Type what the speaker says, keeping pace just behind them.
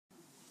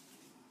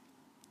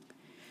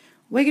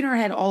Wegener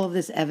had all of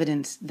this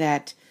evidence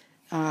that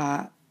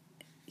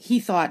he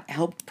thought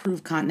helped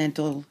prove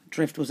continental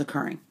drift was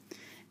occurring.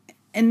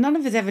 And none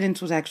of his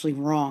evidence was actually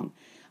wrong,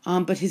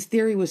 but his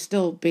theory was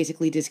still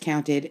basically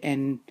discounted,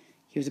 and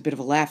he was a bit of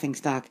a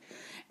laughingstock.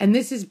 And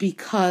this is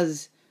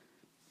because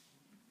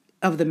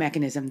of the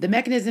mechanism. The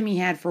mechanism he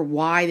had for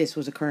why this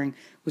was occurring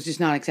was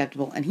just not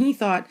acceptable. And he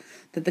thought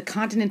that the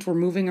continents were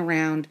moving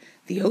around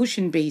the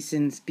ocean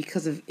basins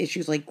because of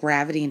issues like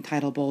gravity and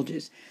tidal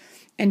bulges.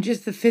 And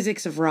just the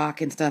physics of rock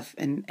and stuff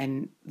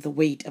and the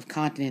weight of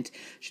continents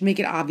should make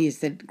it obvious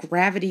that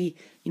gravity,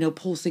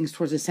 pulls things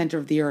towards the center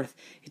of the earth.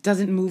 It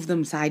doesn't move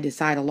them side to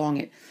side along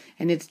it.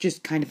 And it's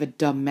just kind of a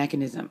dumb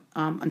mechanism.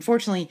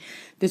 Unfortunately,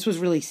 this was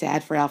really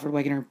sad for Alfred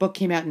Wegener. A book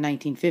came out in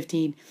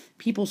 1915.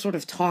 People sort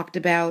of talked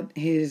about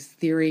his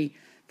theory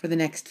for the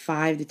next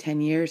 5 to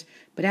 10 years.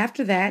 But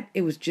after that,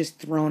 it was just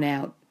thrown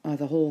out,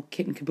 the whole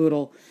kit and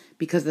caboodle,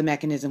 because the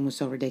mechanism was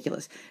so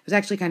ridiculous. It was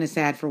actually kind of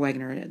sad for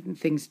Wegener.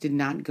 Things did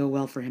not go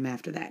well for him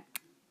after that.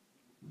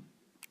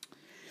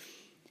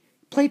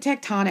 Plate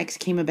tectonics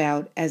came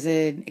about as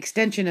an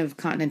extension of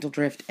continental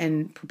drift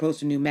and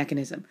proposed a new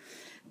mechanism.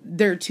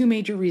 There are two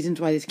major reasons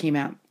why this came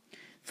out.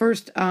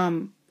 First,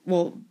 the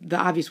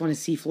obvious one is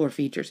seafloor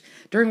features.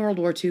 During World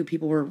War II,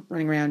 people were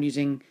running around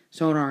using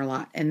sonar a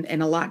lot, and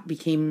a lot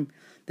became,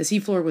 the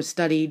seafloor was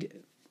studied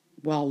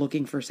while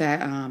looking for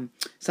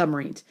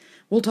submarines.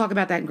 We'll talk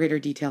about that in greater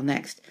detail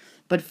next.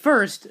 But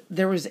first,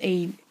 there was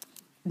a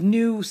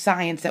new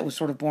science that was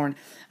sort of born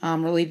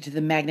related to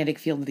the magnetic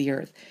field of the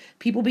Earth.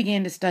 People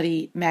began to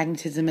study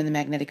magnetism and the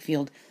magnetic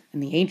field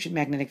and the ancient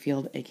magnetic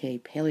field, aka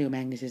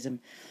paleomagnetism,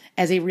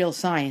 as a real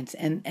science.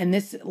 And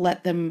this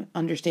let them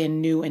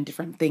understand new and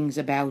different things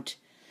about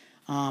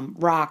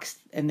rocks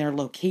and their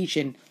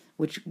location,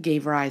 which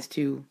gave rise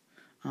to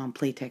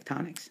plate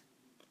tectonics.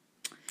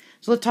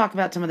 So let's talk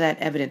about some of that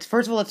evidence.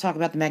 First of all, let's talk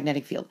about the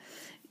magnetic field.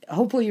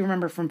 Hopefully you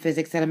remember from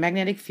physics that a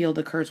magnetic field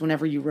occurs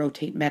whenever you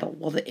rotate metal.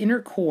 Well, the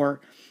inner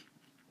core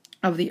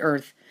of the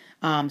Earth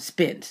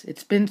spins. It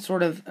spins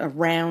sort of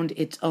around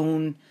its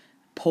own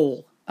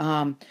pole.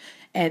 And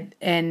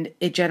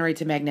it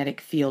generates a magnetic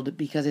field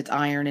because it's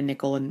iron and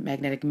nickel, and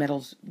magnetic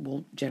metals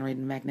will generate a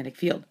magnetic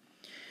field.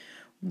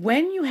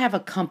 When you have a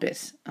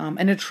compass,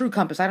 and a true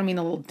compass, I don't mean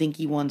the little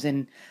dinky ones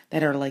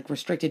that are like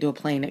restricted to a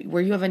plane,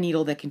 where you have a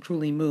needle that can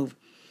truly move.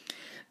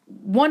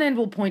 One end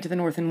will point to the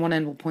north and one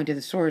end will point to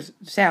the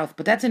south,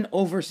 but that's an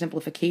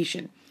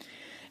oversimplification.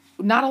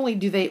 Not only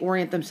do they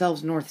orient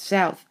themselves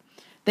north-south,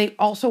 they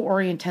also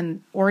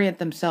orient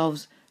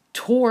themselves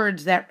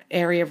towards that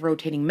area of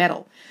rotating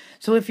metal.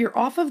 So if you're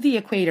off of the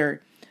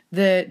equator,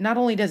 not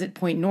only does it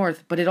point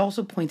north, but it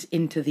also points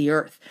into the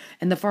Earth.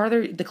 And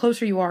the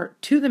closer you are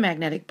to the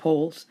magnetic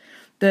poles,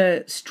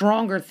 the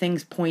stronger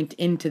things point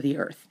into the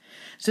Earth.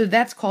 So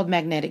that's called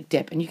magnetic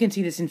dip. And you can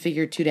see this in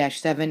figure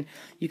 2-7.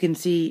 You can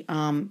see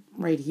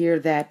right here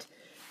that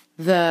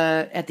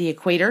at the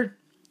equator,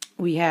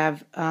 we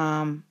have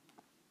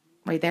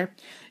right there,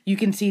 you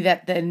can see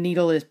that the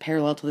needle is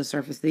parallel to the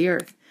surface of the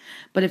Earth.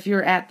 But if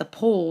you're at the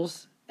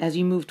poles, as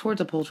you move towards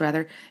the poles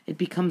rather, it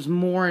becomes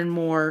more and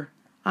more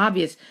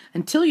obvious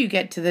until you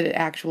get to the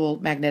actual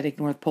magnetic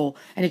North Pole,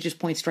 and it just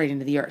points straight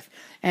into the Earth.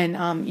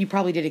 And you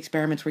probably did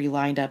experiments where you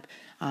lined up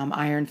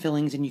iron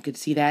fillings and you could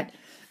see that.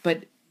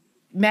 But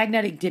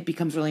magnetic dip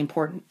becomes really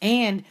important.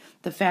 And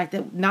the fact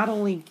that not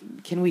only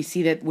can we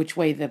see that which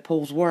way the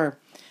poles were,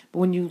 but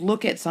when you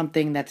look at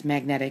something that's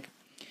magnetic,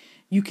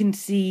 you can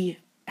see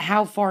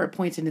how far it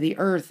points into the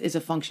Earth is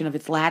a function of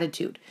its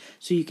latitude.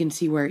 So you can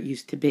see where it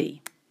used to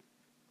be.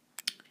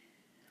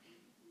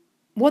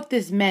 What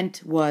this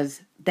meant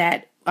was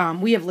that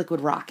we have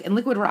liquid rock, and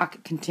liquid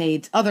rock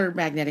contains other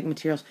magnetic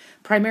materials,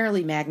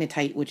 primarily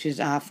magnetite, which is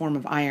a form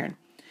of iron.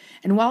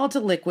 And while it's a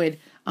liquid,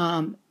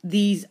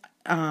 these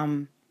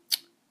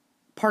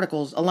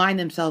particles align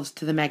themselves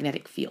to the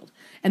magnetic field,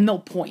 and they'll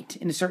point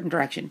in a certain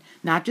direction,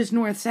 not just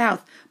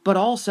north-south, but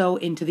also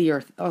into the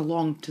Earth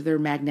along to their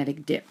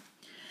magnetic dip.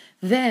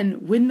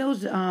 Then, when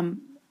those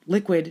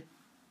liquid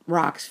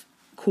rocks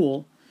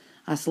cool,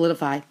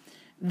 solidify,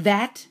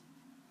 that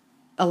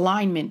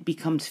alignment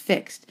becomes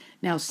fixed.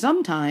 Now,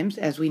 sometimes,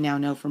 as we now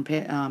know from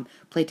plate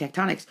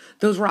tectonics,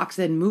 those rocks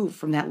then move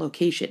from that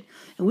location.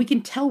 And we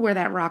can tell where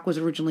that rock was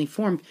originally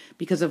formed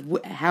because of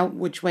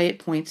which way it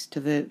points to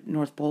the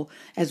North Pole,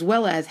 as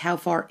well as how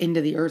far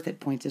into the Earth it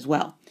points as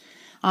well.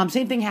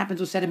 Same thing happens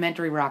with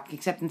sedimentary rock,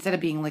 except instead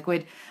of being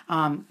liquid,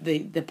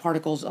 the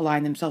particles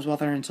align themselves while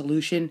they're in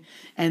solution,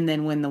 and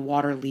then when the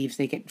water leaves,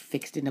 they get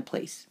fixed into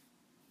place.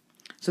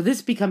 So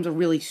this becomes a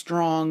really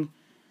strong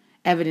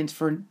evidence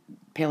for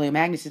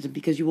paleomagnetism,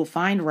 because you will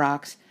find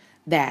rocks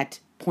that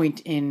point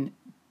in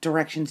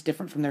directions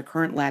different from their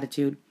current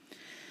latitude.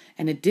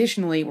 And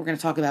additionally, we're going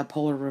to talk about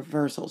polar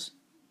reversals.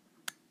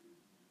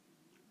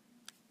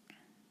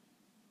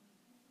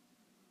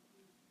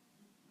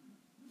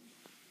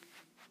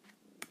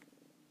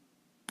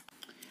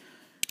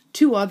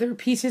 Two other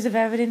pieces of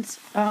evidence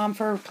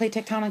for plate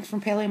tectonics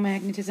from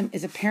paleomagnetism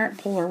is apparent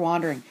polar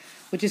wandering,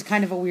 which is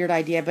kind of a weird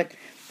idea, but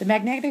the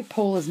magnetic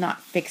pole is not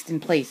fixed in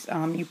place.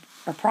 You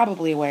are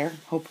probably aware,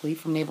 hopefully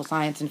from naval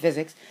science and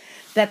physics,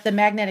 that the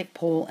magnetic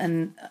pole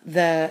and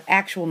the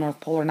actual North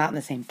Pole are not in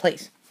the same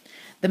place.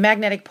 The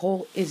magnetic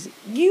pole is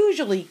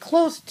usually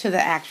close to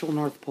the actual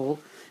North Pole,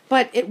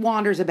 but it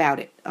wanders about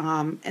it,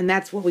 and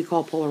that's what we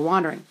call polar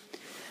wandering.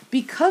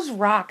 Because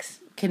rocks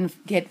can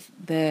get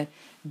the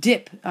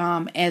dip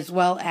as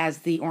well as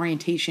the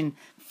orientation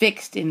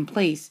fixed in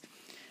place,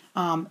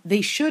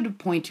 they should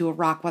point to a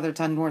rock, whether it's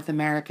on North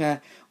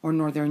America or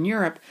Northern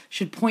Europe,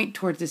 should point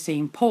towards the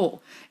same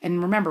pole.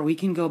 And remember, we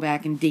can go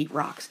back and date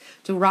rocks.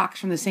 So rocks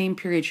from the same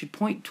period should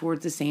point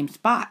towards the same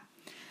spot.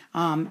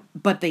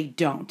 But they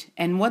don't.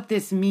 And what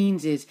this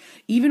means is,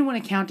 even when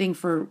accounting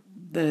for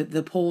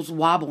the poles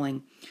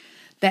wobbling,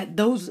 that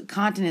those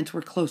continents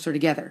were closer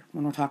together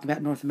when we're talking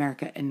about North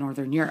America and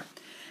Northern Europe.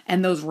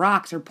 And those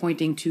rocks are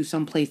pointing to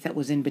some place that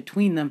was in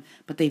between them,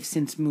 but they've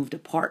since moved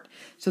apart.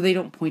 So they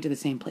don't point to the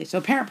same place. So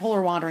apparent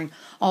polar wandering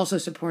also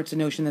supports the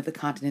notion that the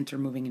continents are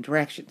moving in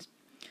directions.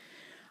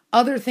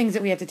 Other things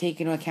that we have to take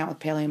into account with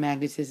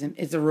paleomagnetism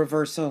is the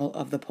reversal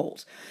of the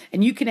poles.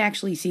 And you can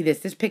actually see this.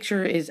 This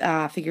picture is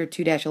figure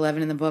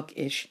 2-11 in the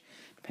book-ish,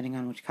 depending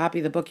on which copy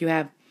of the book you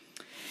have.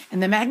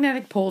 And the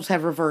magnetic poles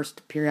have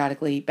reversed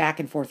periodically back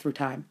and forth through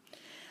time.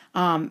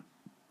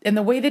 And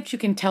the way that you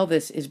can tell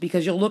this is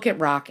because you'll look at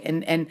rock,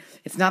 and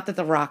it's not that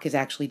the rock is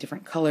actually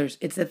different colors,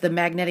 it's that the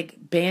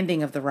magnetic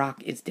banding of the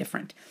rock is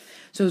different.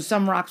 So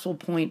some rocks will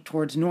point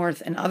towards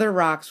north, and other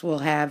rocks will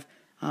have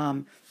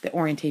the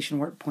orientation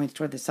where it points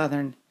toward the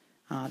southern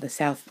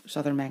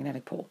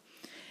magnetic pole.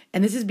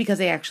 And this is because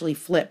they actually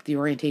flip the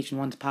orientation.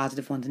 One's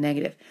positive, one's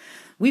negative.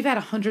 We've had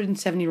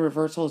 170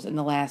 reversals in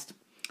the last,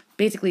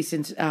 basically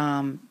since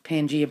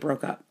Pangea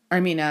broke up.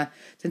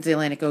 Since the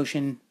Atlantic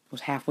Ocean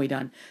was halfway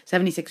done.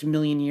 76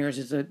 million years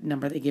is a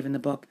number they give in the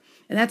book.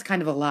 And that's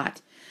kind of a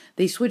lot.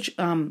 They switch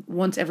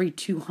once every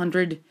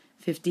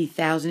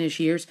 250,000-ish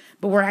years,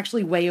 but we're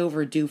actually way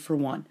overdue for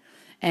one.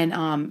 And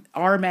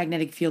our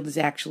magnetic field is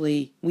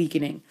actually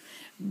weakening.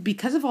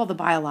 Because of all the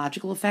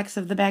biological effects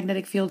of the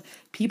magnetic field,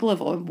 people have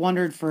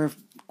wondered for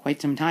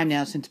quite some time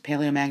now, since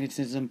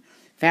paleomagnetism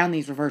found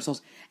these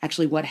reversals,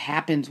 actually what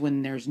happens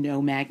when there's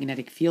no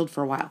magnetic field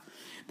for a while.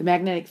 The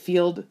magnetic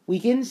field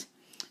weakens,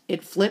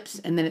 it flips,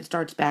 and then it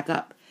starts back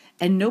up.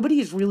 And nobody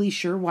is really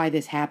sure why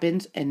this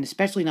happens, and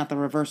especially not the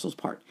reversals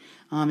part.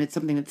 It's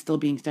something that's still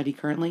being studied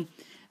currently.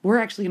 We're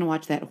actually going to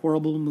watch that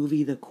horrible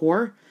movie, The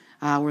Core,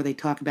 where they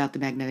talk about the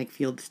magnetic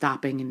field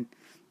stopping and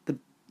the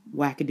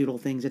wackadoodle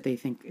things that they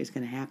think is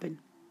going to happen.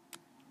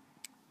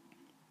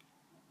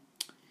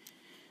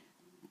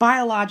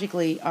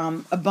 Biologically,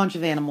 a bunch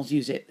of animals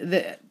use it.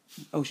 The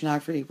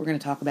oceanography, we're going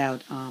to talk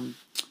about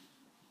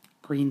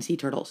green sea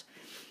turtles.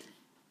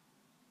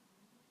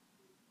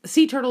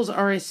 Sea turtles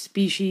are a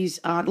species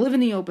that live in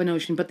the open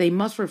ocean, but they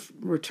must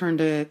return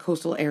to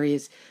coastal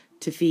areas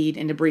to feed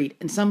and to breed.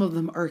 And some of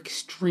them are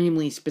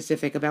extremely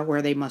specific about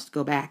where they must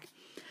go back.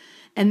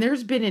 And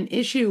there's been an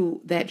issue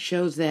that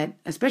shows that,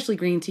 especially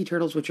green sea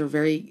turtles, which are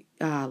very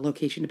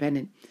location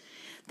dependent,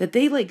 that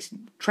they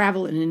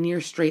travel in a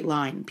near straight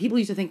line. People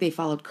used to think they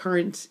followed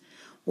currents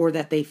or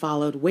that they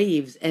followed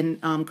waves.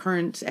 And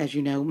currents, as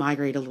you know,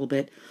 migrate a little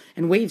bit,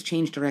 and waves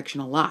change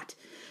direction a lot.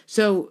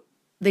 So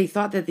they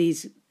thought that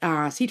these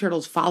sea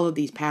turtles followed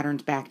these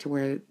patterns back to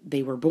where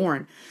they were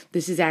born.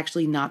 This is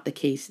actually not the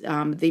case.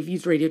 They've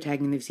used radio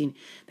tagging. They've seen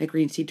that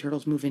green sea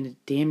turtles move in a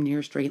damn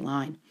near straight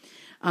line.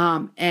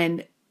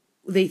 And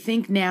they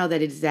think now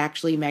that it is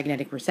actually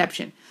magnetic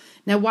reception.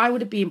 Now, why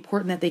would it be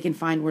important that they can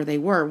find where they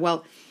were?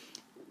 Well,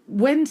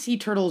 when sea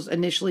turtles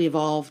initially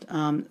evolved,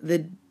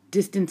 the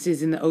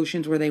distances in the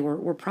oceans where they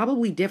were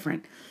probably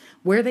different.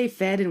 Where they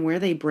fed and where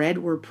they bred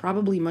were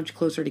probably much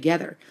closer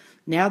together.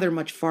 Now they're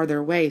much farther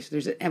away, so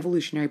there's an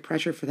evolutionary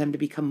pressure for them to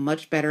become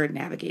much better at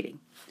navigating.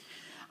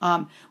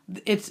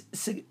 It's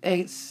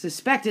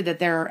suspected that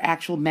there are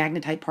actual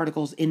magnetite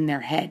particles in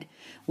their head,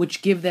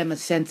 which give them a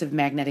sense of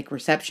magnetic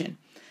reception.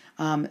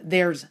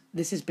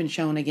 This has been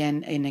shown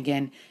again and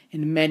again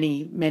in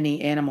many,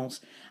 many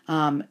animals.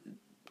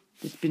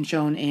 It's been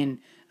shown in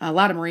a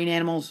lot of marine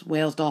animals,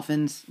 whales,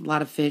 dolphins, a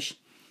lot of fish.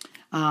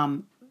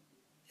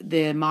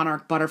 The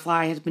monarch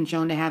butterfly has been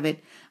shown to have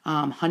it.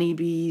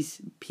 Honeybees,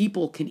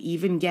 people can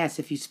even guess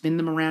if you spin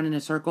them around in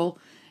a circle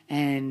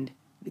and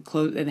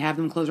have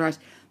them close their eyes.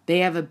 They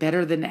have a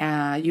better than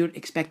you'd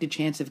expected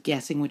chance of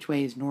guessing which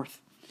way is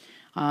north,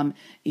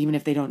 even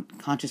if they don't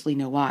consciously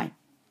know why.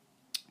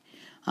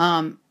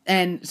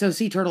 And so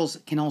sea turtles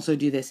can also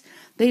do this.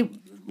 They,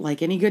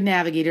 like any good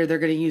navigator, they're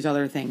going to use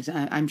other things.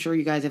 I'm sure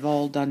you guys have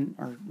all done,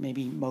 or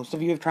maybe most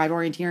of you have tried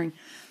orienteering.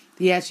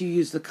 Yes, you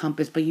use the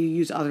compass, but you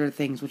use other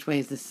things. Which way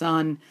is the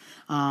sun?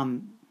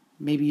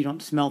 Maybe you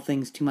don't smell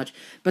things too much.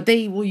 But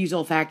they will use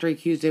olfactory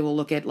cues. They will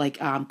look at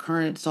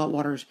current, salt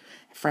waters,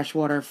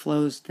 freshwater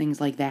flows,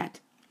 things like that.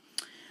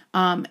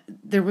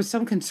 There was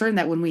some concern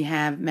that when we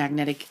have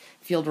magnetic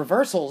field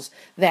reversals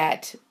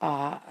that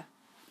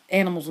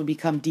animals would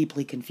become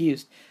deeply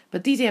confused.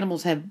 But these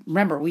animals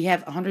we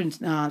have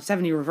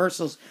 170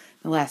 reversals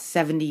in the last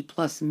 70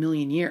 plus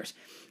million years.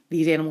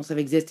 these animals have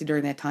existed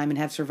during that time and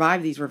have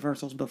survived these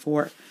reversals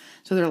before,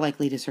 so they're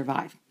likely to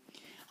survive.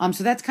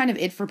 So that's kind of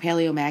it for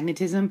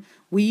paleomagnetism.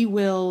 We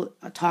will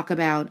talk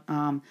about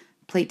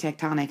plate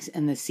tectonics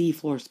and the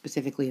seafloor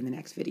specifically in the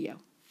next video.